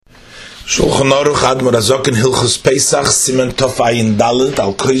Shulchan Aruch Admor Azokin Hilchus Pesach Siman Tov Ayin Dalet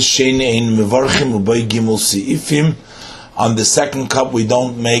Al Kois Sheni Ein Mevorchim Ubay Gimel Seifim. On the second cup we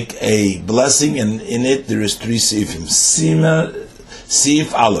don't make a blessing, and in it there is three Seifim.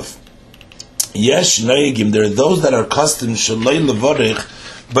 Seif Aleph. Yesh Noegim, there are those that are accustomed Shaloi Levorich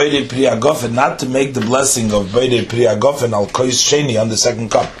Beidei Pri Hagofen, not to make the blessing of Beidei Pri Hagofen Al Kois Sheni on the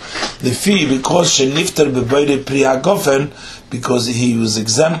second cup. Lefi, because Shenifter Beidei Pri Hagofen, because he was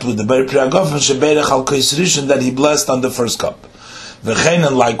exempt with the Beidei Pri Hagofen Shebeirech Al Kois Rishon that he blessed on the first cup. V'chein,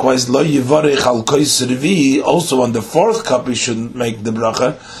 and likewise Lo Yivorech Al Kois Revi, also on the fourth cup he shouldn't make the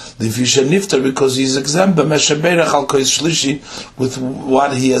bracha. Lefi Shenifter, because he's exempt Shebeirech Al Kois Shlishi, with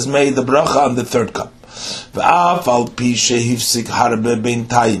what he has made the bracha on the third cup.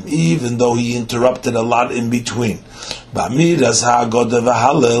 Even though he interrupted a lot in between, by saying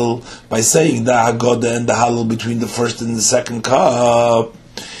the Haggadah and the Hallel between the first and the second cup,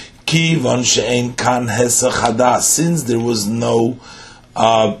 since there was no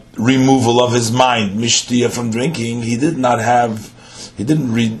removal of his mind, mishtiya, from drinking, he didn't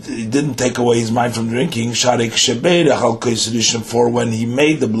take away his mind from drinking. For when he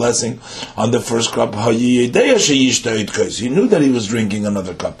made the blessing on the first cup, he knew that he was drinking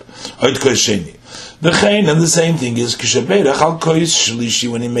another cup. And the same thing is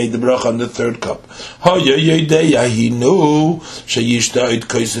when he made the bracha on the third cup. He knew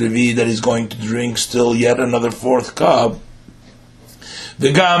that he's going to drink still yet another fourth cup.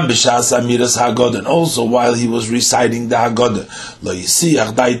 The Gam b'shas amiras Haggadah, and also while he was reciting the Haggadah, lo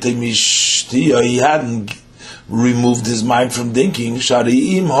yisiach daite mishtiya, he hadn't removed his mind from thinking.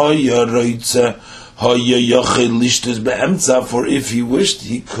 Shari'im hoya roitze hoya yochel lishtes be'emtza, for if he wished,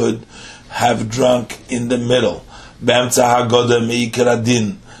 he could have drunk in the middle. Be'emtza Haggadah me'ikar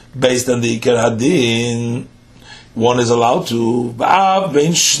hadin, based on the ikar hadin, one is allowed to. Ba'av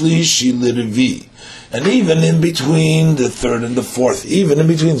ben shlishi l'revi. And even in between the third and the fourth, even in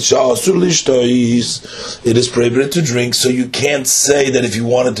between, it is prohibited to drink, so you can't say that if he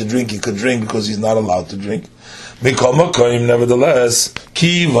wanted to drink, he could drink, because he's not allowed to drink. Nevertheless,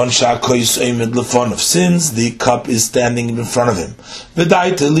 since the cup is standing in front of him,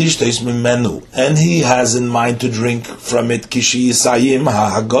 and he has in mind to drink from it,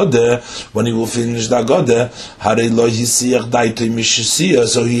 when he will finish the Haggadah,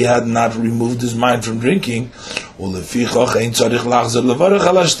 so he had not removed his mind from drinking,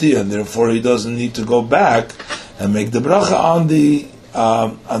 and therefore he doesn't need to go back and make the bracha on the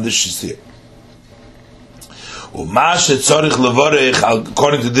shisia. According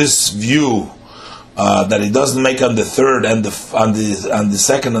to this view, that he doesn't make on the third and the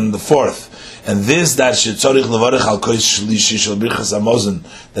second and the fourth, and this that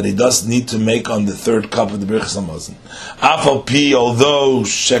that he does need to make on the third cup of the Birchas Hamazon. Although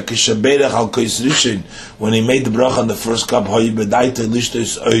when he made the bracha on the first cup, he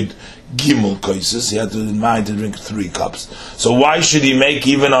had to in mind to drink 3 cups. So why should he make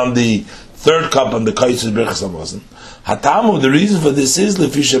even on the third cup on the Kaisus Birchas Hamazon? Hatamu, the reason for this is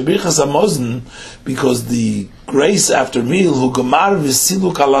Lefisha Birchas Hamazon, because the grace after meal, Hu Gamar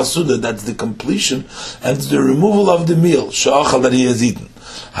V'Siluk Ala Suda, that's the completion and the removal of the meal, Sha'achal, that he has eaten.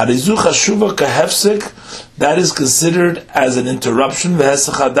 Harizu Chashuva Kahefsek, that is considered as an interruption,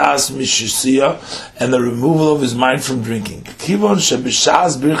 V'Hesach Hadas Mishisiya, and the removal of his mind from drinking. Kivon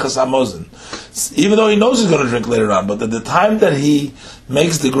Shebishas Birchas Hamazon, even though he knows he's going to drink later on, but at the time that he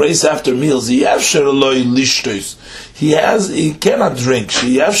makes the grace after meals, he cannot drink,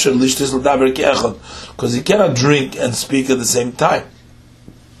 because he cannot drink and speak at the same time.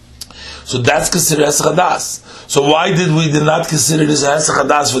 So that's considered Hesach Hadas. So why did we not consider this Hesach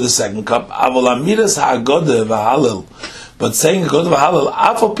Hadas for the second cup? But saying Haggadah v'Hallel,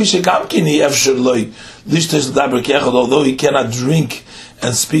 although he cannot drink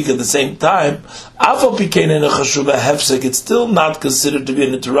and speak at the same time, it's still not considered to be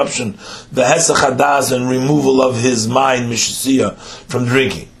an interruption, the Hesach Hadas, and removal of his mind, Mishisiya, from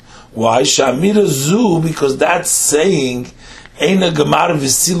drinking. Why? Because that saying,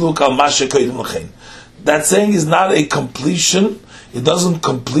 that saying is not a completion. It doesn't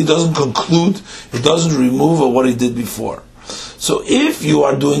conclude, it doesn't remove what he did before. So if you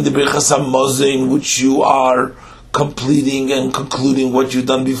are doing the Birchas Hamazon, in which you are completing and concluding what you've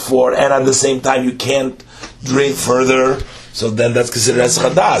done before, and at the same time you can't drink further, so then that's considered Hesach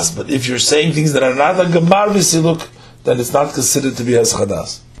Hadas. But if you're saying things that are not a Gemar V'Siluk, then it's not considered to be Hesach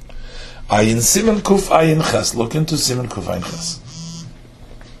Hadas. Ayin Siman Kuf Ayin Ches. Look into Siman Kuf Ayin Ches.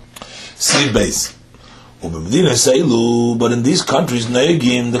 Sleep base. But in these countries,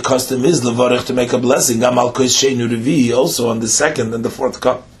 the custom is levarech, to make a blessing, also on the second and the fourth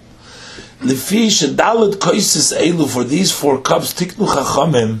cup. Lefi shedalet koises elu, for these 4 cups, tiknu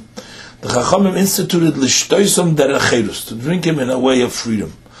chachamim, the chachamim instituted l'shtoisom derech, to drink him in a way of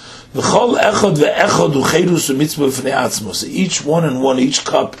freedom. V'chol echad ve'echad u'cherus u'mitzvah v'fnei atzmos. Each one and one, each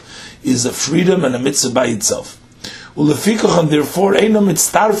cup is a freedom and a mitzvah by itself. Ulefikach, and therefore, eino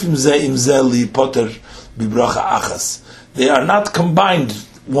mitztarfim ze im ze li poter bibracha achas. They are not combined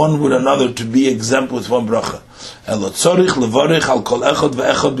one with another to be exempt with one bracha. Elo tzorich levorich al kol echad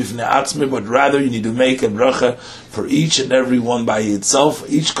ve'echad b'fnei atzmi, but rather you need to make a bracha for each and every one by itself.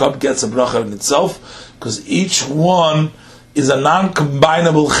 Each cup gets a bracha in itself, because each one is a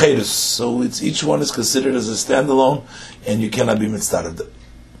non-combinable cherus. So each one is considered as a standalone, and you cannot be mitzvah of them.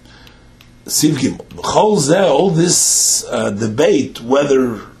 Siv Gimel. All this debate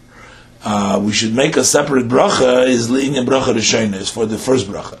whether we should make a separate bracha is li'inyan bracha rishayna, is for the first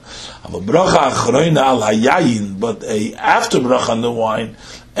bracha. A bracha achroina al hayayin, but a after bracha on the wine,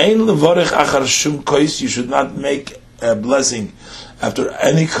 ein levorech achar shum kois, you should not make a blessing after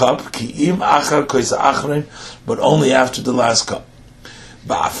any cup, ki im achar kois achrein, but only after the last cup.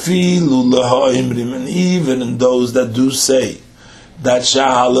 Ba'afilu lehoimrim, and even in those that do say that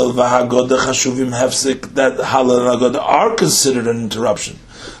shahalal v'hagoda chashuvim hefsek, that halal and hagoda are considered an interruption,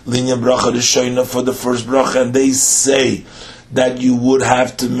 linya bracha rishayna, for the first bracha, and they say that you would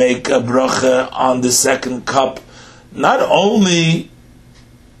have to make a bracha on the second cup, not only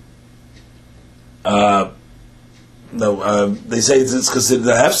they say it's considered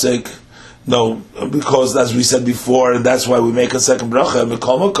a hefsek. No, because as we said before, that's why we make a second bracha.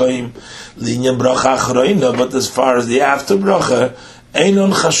 But as far as the after bracha,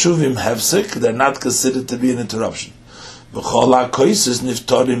 einon chashuvim hefsek, they're not considered to be an interruption. All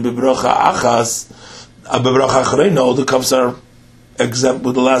the cups are exempt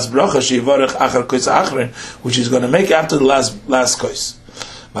with the last bracha, which is going to make after the last kois.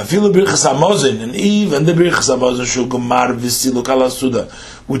 And even the birchas hamazon,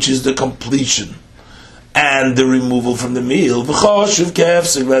 which is the completion and the removal from the meal,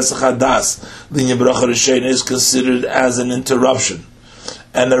 is considered as an interruption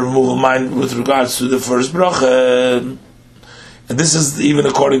and a removal of mind with regards to the first bracha. And this is even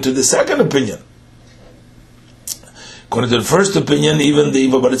according to the second opinion. According to the first opinion,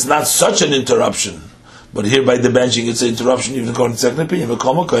 but it's not such an interruption. But here by the benching, it's an interruption even according to the second opinion.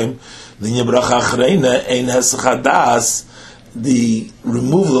 The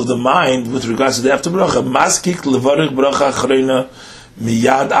removal of the mind with regards to the after bracha,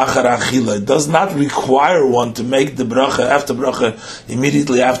 it does not require one to make the bracha after bracha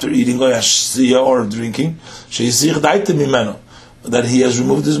immediately after eating or drinking. That he has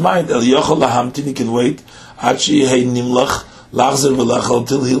removed his mind. He can wait until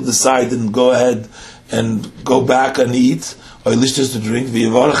he'll decide and go ahead and go back and eat, or at least just to drink.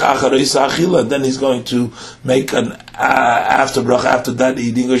 Then he's going to make an after bracha after that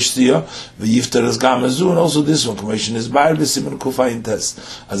eating or shtiya. And also this one, commission is by the Simon Kufayin test,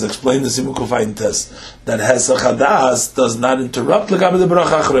 as explained the Simon Kufayin test, that Hesach Hadas does not interrupt the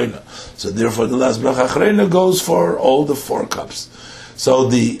bracha achrona. So therefore, the last bracha achrona goes for all the 4 cups. So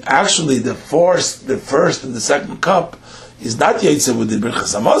the first and the second cup is not Yetzer with the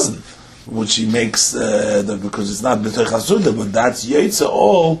birchas hamazon, which he makes because it's not b'tei chasuda, but that's Yetzer.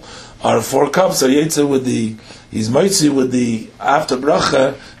 All our 4 cups are Yetzer with he's moitzi with the after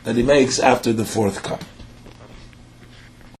bracha that he makes after the 4th cup.